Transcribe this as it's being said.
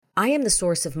I am the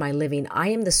source of my living. I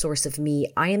am the source of me.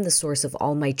 I am the source of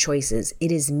all my choices. It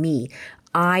is me.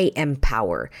 I am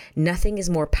power. Nothing is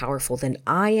more powerful than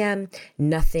I am.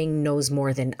 Nothing knows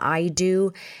more than I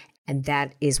do. And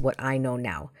that is what I know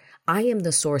now. I am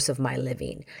the source of my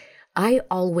living. I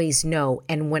always know.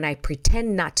 And when I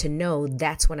pretend not to know,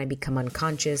 that's when I become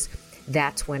unconscious.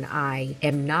 That's when I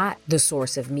am not the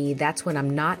source of me. That's when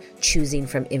I'm not choosing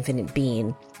from infinite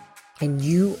being. And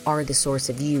you are the source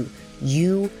of you.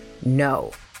 You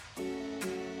know.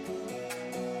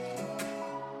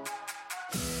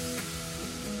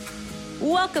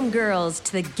 Welcome, girls,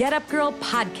 to the Get Up Girl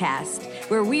podcast,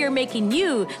 where we are making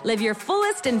you live your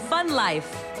fullest and fun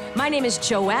life. My name is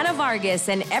Joanna Vargas,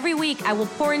 and every week I will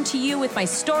pour into you with my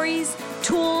stories,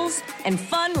 tools, and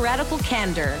fun radical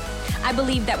candor. I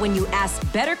believe that when you ask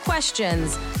better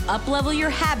questions, up-level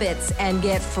your habits, and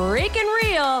get freaking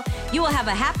real, you will have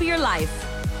a happier life.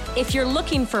 If you're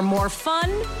looking for more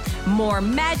fun, more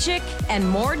magic, and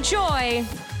more joy,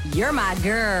 you're my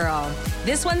girl.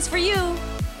 This one's for you.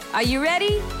 Are you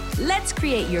ready? Let's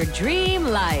create your dream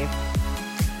life.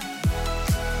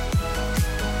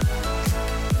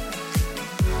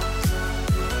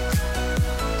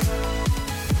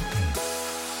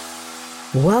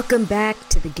 Welcome back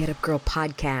to the Get Up Girl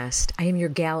podcast. I am your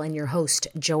gal and your host,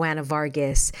 Joanna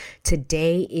Vargas.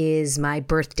 Today is my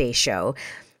birthday show,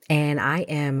 and I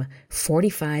am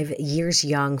 45 years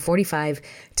young, 45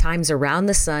 times around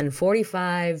the sun,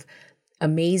 45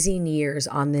 amazing years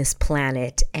on this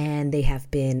planet, and they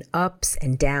have been ups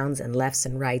and downs and lefts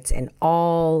and rights and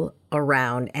all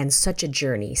around, and such a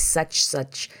journey, such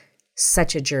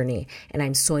a journey. And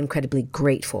I'm so incredibly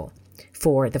grateful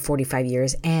for the 45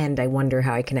 years, and I wonder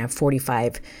how I can have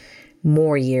 45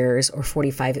 more years or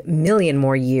 45 million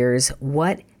more years.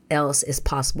 What else is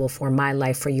possible for my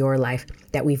life, for your life,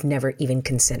 that we've never even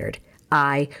considered?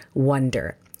 I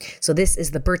wonder. So this is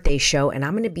the birthday show, and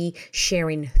I'm going to be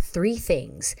sharing 3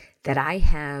 things that I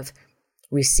have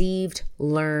received,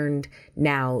 learned,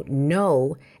 now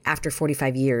know after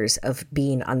 45 years of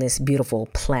being on this beautiful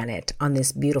planet, on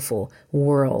this beautiful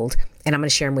world, and I'm going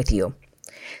to share them with you.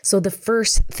 So the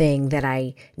first thing that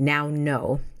I now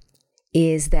know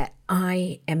is that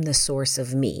I am the source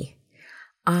of me.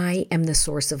 I am the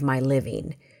source of my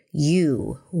living.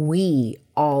 You, we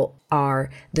all are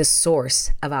the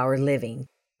source of our living.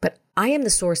 But I am the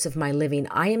source of my living.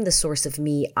 I am the source of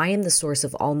me. I am the source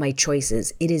of all my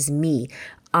choices. It is me.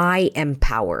 I am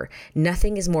power.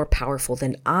 Nothing is more powerful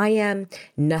than I am.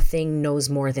 Nothing knows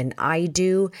more than I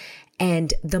do.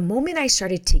 And the moment I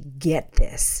started to get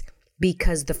this,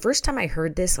 because the first time I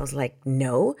heard this, I was like,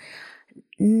 no,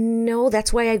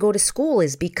 that's why I go to school,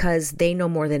 is because they know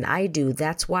more than I do.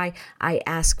 That's why I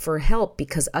ask for help,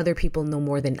 because other people know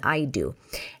more than I do.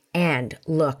 And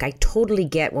look, I totally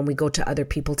get when we go to other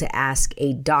people to ask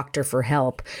a doctor for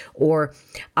help, or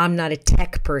I'm not a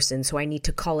tech person, so I need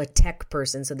to call a tech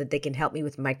person so that they can help me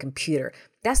with my computer.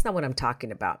 That's not what I'm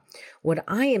talking about. What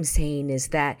I am saying is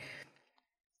that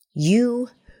you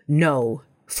know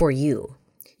for you.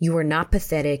 You are not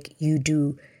pathetic. You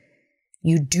do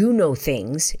know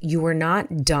things. You are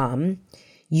not dumb.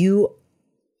 You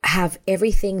have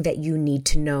everything that you need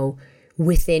to know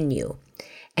within you.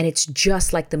 And it's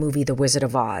just like the movie The Wizard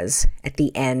of Oz at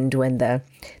the end, when the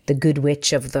good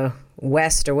witch of the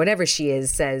West, or whatever she is,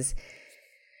 says,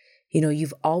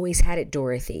 you've always had it,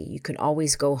 Dorothy. You can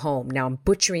always go home. Now I'm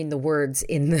butchering the words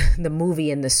in the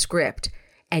movie and the script,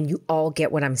 and you all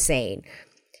get what I'm saying.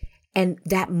 And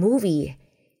that movie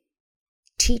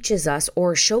teaches us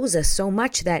or shows us so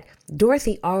much that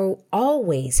Dorothy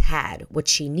always had what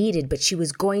she needed, but she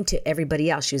was going to everybody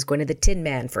else. She was going to the Tin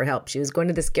Man for help. She was going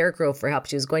to the Scarecrow for help.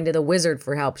 She was going to the Wizard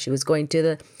for help. She was going to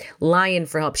the Lion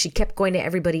for help. She kept going to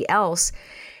everybody else.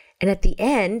 And at the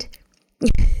end,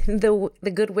 the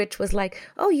good witch was like,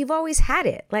 oh, you've always had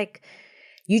it. Like,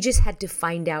 you just had to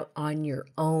find out on your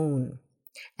own.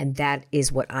 And that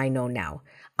is what I know now.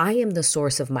 I am the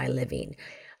source of my living.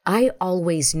 I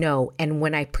always know, and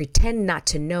when I pretend not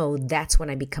to know, that's when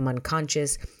I become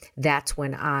unconscious. That's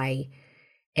when I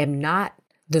am not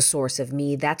the source of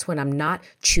me. That's when I'm not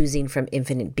choosing from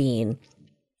infinite being.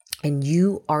 And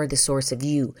you are the source of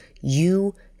you.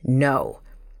 You know.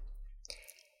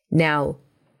 Now,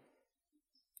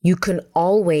 you can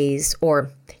always,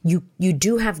 or you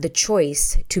do have the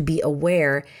choice to be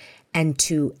aware and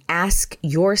to ask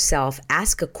yourself,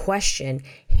 ask a question,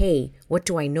 hey, what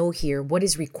do I know here? What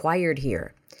is required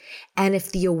here? And if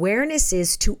the awareness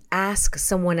is to ask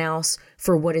someone else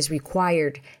for what is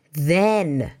required,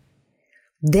 then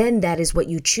that is what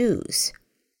you choose.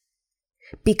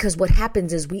 Because what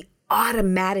happens is we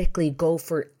automatically go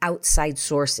for outside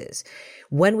sources.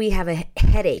 When we have a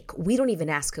headache, we don't even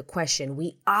ask a question.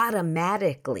 We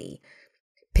automatically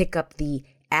pick up the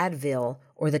Advil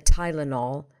or the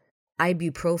Tylenol,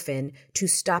 ibuprofen to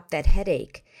stop that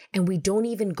headache. And we don't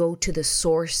even go to the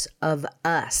source of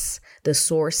us, the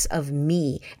source of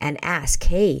me, and ask,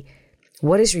 hey,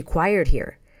 what is required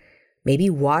here? Maybe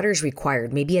water is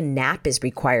required. Maybe a nap is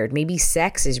required. Maybe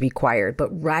sex is required. But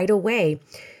right away,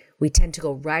 we tend to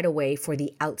go right away for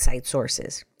the outside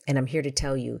sources. And I'm here to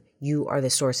tell you, you are the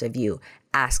source of you.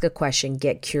 Ask a question,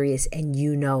 get curious, and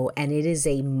you know, and it is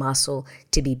a muscle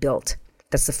to be built.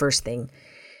 That's the first thing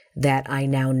that I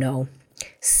now know.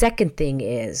 Second thing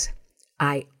is,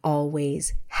 I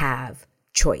always have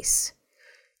choice.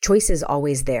 Choice is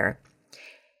always there.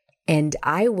 And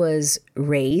I was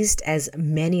raised, as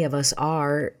many of us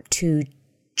are, to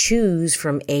choose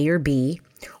from A or B,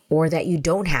 or that you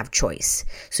don't have choice.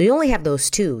 So you only have those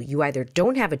two. You either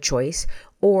don't have a choice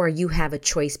or you have a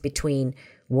choice between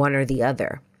one or the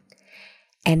other.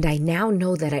 And I now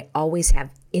know that I always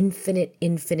have infinite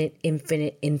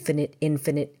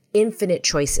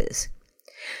choices.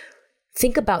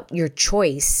 Think about your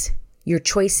choice. Your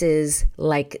choice is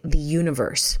like the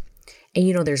universe. And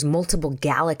you know, there's multiple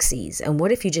galaxies. And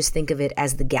what if you just think of it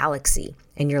as the galaxy?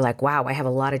 And you're like, wow, I have a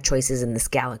lot of choices in this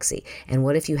galaxy. And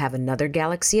what if you have another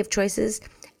galaxy of choices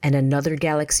and another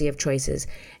galaxy of choices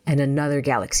and another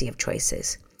galaxy of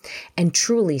choices? And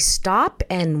truly stop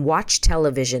and watch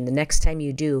television the next time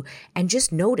you do and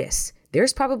just notice.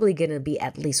 There's probably going to be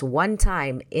at least one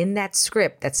time in that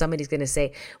script that somebody's going to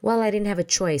say, well, I didn't have a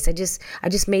choice. I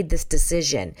just made this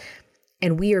decision.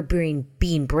 And we are being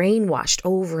brainwashed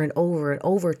over and over and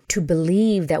over to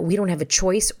believe that we don't have a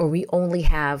choice, or we only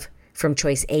have from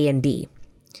choice A and B.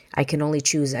 I can only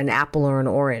choose an apple or an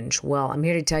orange. Well, I'm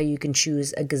here to tell you, you can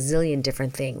choose a gazillion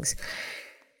different things.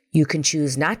 You can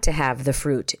choose not to have the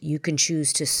fruit. You can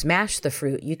choose to smash the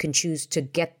fruit. You can choose to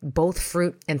get both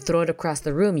fruit and throw it across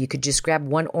the room. You could just grab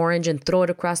one orange and throw it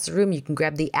across the room. You can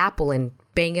grab the apple and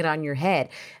bang it on your head.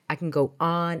 I can go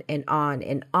on and on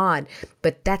and on.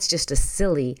 But that's just a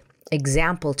silly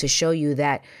example to show you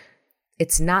that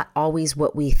it's not always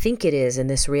what we think it is in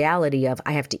this reality of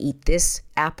I have to eat this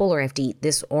apple or I have to eat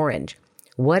this orange.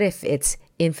 What if it's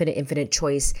infinite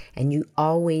choice and you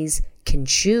always can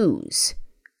choose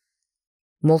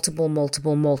multiple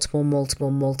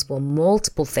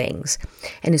things?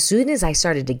 And as soon as I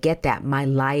started to get that, my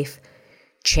life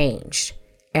changed.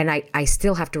 And I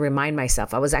still have to remind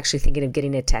myself. I was actually thinking of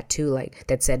getting a tattoo like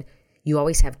that said, you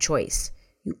always have choice.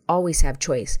 You always have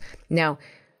choice. Now,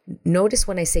 notice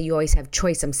when I say you always have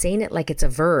choice, I'm saying it like it's a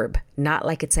verb, not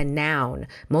like it's a noun.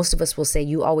 Most of us will say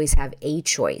you always have a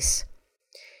choice.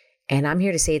 And I'm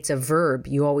here to say it's a verb.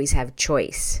 You always have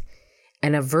choice.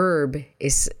 And a verb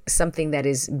is something that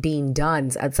is being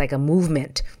done. It's like a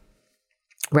movement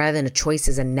rather than a choice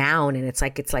is a noun. And it's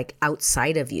like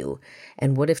outside of you.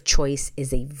 And what if choice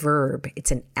is a verb?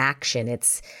 It's an action.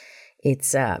 It's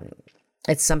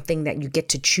something that you get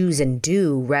to choose and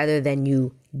do rather than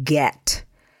you get.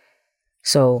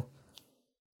 So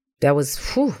that was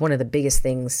one of the biggest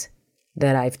things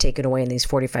that I've taken away in these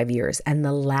 45 years. And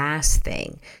the last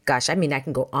thing, gosh, I mean, I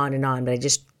can go on and on, but I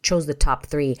just chose the top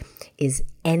 3, is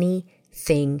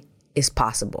anything is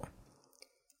possible.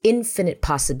 Infinite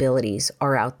possibilities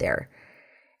are out there.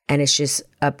 And it's just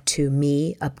up to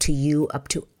me, up to you, up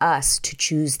to us to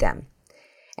choose them.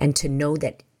 And to know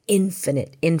that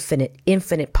infinite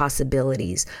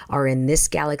possibilities are in this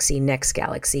galaxy, next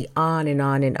galaxy, on and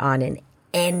on and on. And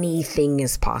anything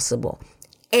is possible.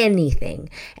 Anything.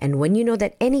 And when you know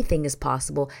that anything is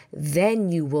possible,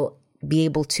 then you will be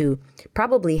able to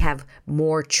probably have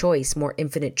more choice, more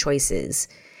infinite choices.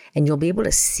 And you'll be able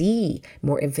to see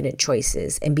more infinite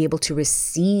choices and be able to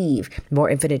receive more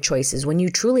infinite choices when you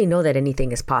truly know that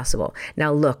anything is possible.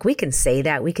 Now, look, we can say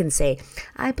that. We can say,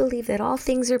 I believe that all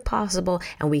things are possible.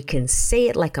 And we can say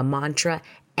it like a mantra.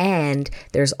 And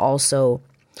there's also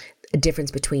a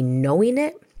difference between knowing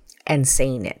it and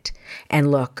saying it.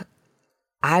 And look,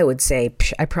 I would say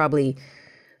I probably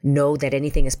know that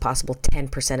anything is possible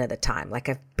 10% of the time. Like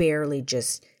I've barely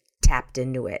just tapped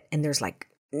into it. And there's like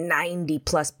 90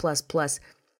 plus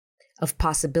of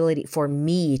possibility for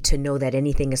me to know that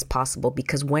anything is possible.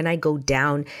 Because when I go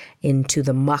down into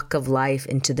the muck of life,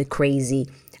 into the crazy,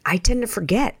 I tend to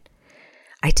forget.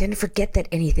 that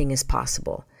anything is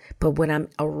possible. But when I'm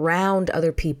around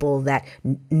other people that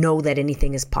know that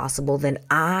anything is possible, then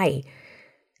I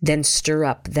stir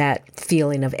up that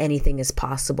feeling of anything is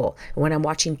possible. When I'm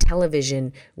watching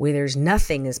television where there's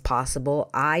nothing is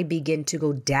possible, I begin to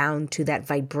go down to that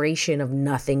vibration of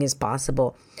nothing is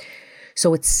possible.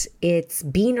 So it's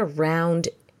being around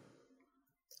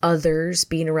others,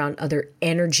 being around other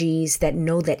energies that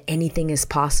know that anything is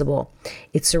possible.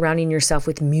 It's surrounding yourself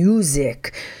with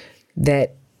music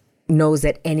that knows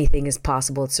that anything is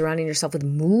possible. It's surrounding yourself with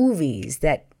movies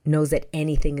that knows that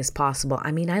anything is possible.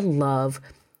 I mean, I love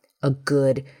a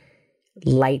good,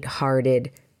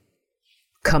 lighthearted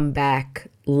comeback,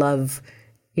 love,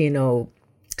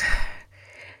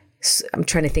 I'm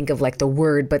trying to think of like the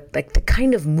word, but like the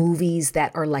kind of movies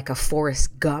that are like a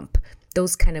Forrest Gump,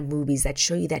 those kind of movies that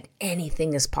show you that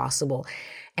anything is possible.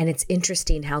 And it's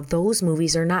interesting how those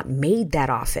movies are not made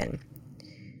that often.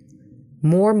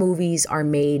 More movies are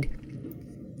made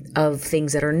of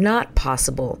things that are not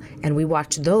possible. And we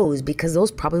watch those because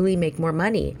those probably make more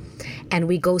money. And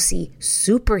we go see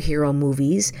superhero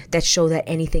movies that show that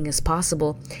anything is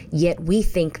possible. Yet we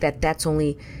think that that's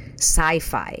only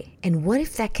sci-fi. And what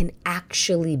if that can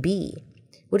actually be?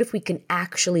 What if we can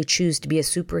actually choose to be a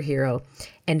superhero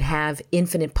and have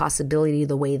infinite possibility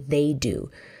the way they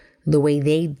do, the way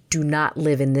they do not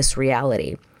live in this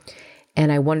reality?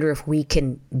 And I wonder if we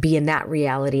can be in that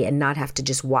reality and not have to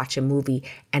just watch a movie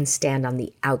and stand on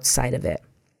the outside of it.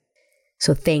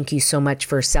 So thank you so much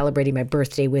for celebrating my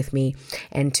birthday with me.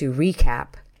 And to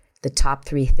recap the top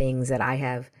 3 things that I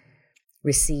have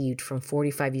received from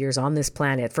 45 years on this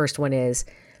planet. First one is,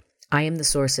 I am the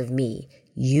source of me.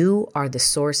 You are the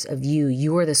source of you.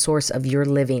 You are the source of your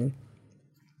living.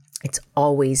 It's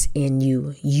always in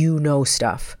you. You know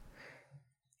stuff.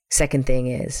 Second thing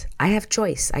is, I have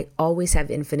choice. I always have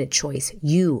infinite choice.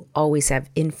 You always have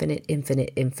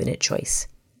infinite choice.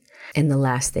 And the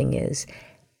last thing is,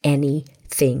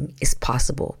 anything is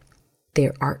possible.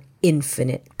 There are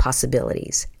infinite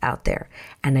possibilities out there.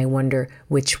 And I wonder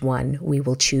which one we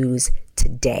will choose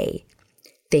today.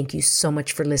 Thank you so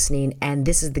much for listening. And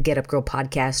this is the Get Up Girl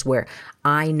podcast, where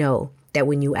I know that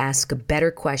when you ask better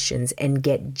questions and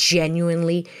get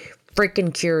genuinely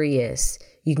freaking curious,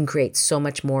 you can create so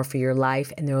much more for your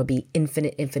life, and there will be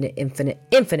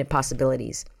infinite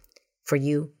possibilities for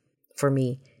you, for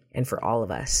me, and for all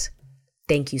of us.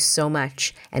 Thank you so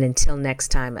much. And until next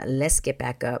time, let's get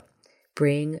back up.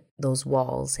 Bring those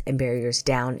walls and barriers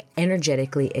down,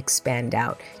 energetically expand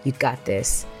out. You got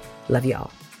this. Love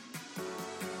y'all.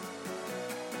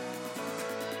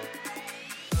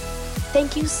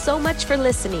 Thank you so much for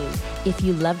listening. If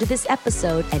you loved this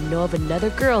episode and know of another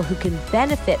girl who can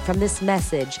benefit from this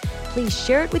message, please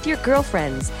share it with your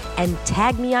girlfriends and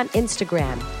tag me on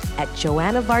Instagram at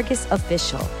Joanna Vargas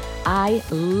Official. I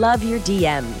love your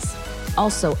DMs.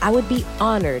 Also, I would be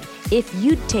honored if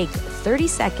you'd take 30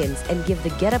 seconds and give the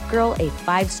Get Up Girl a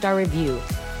 5-star review.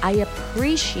 I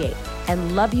appreciate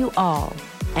and love you all.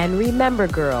 And remember,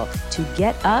 girl, to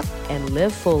get up and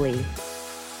live fully.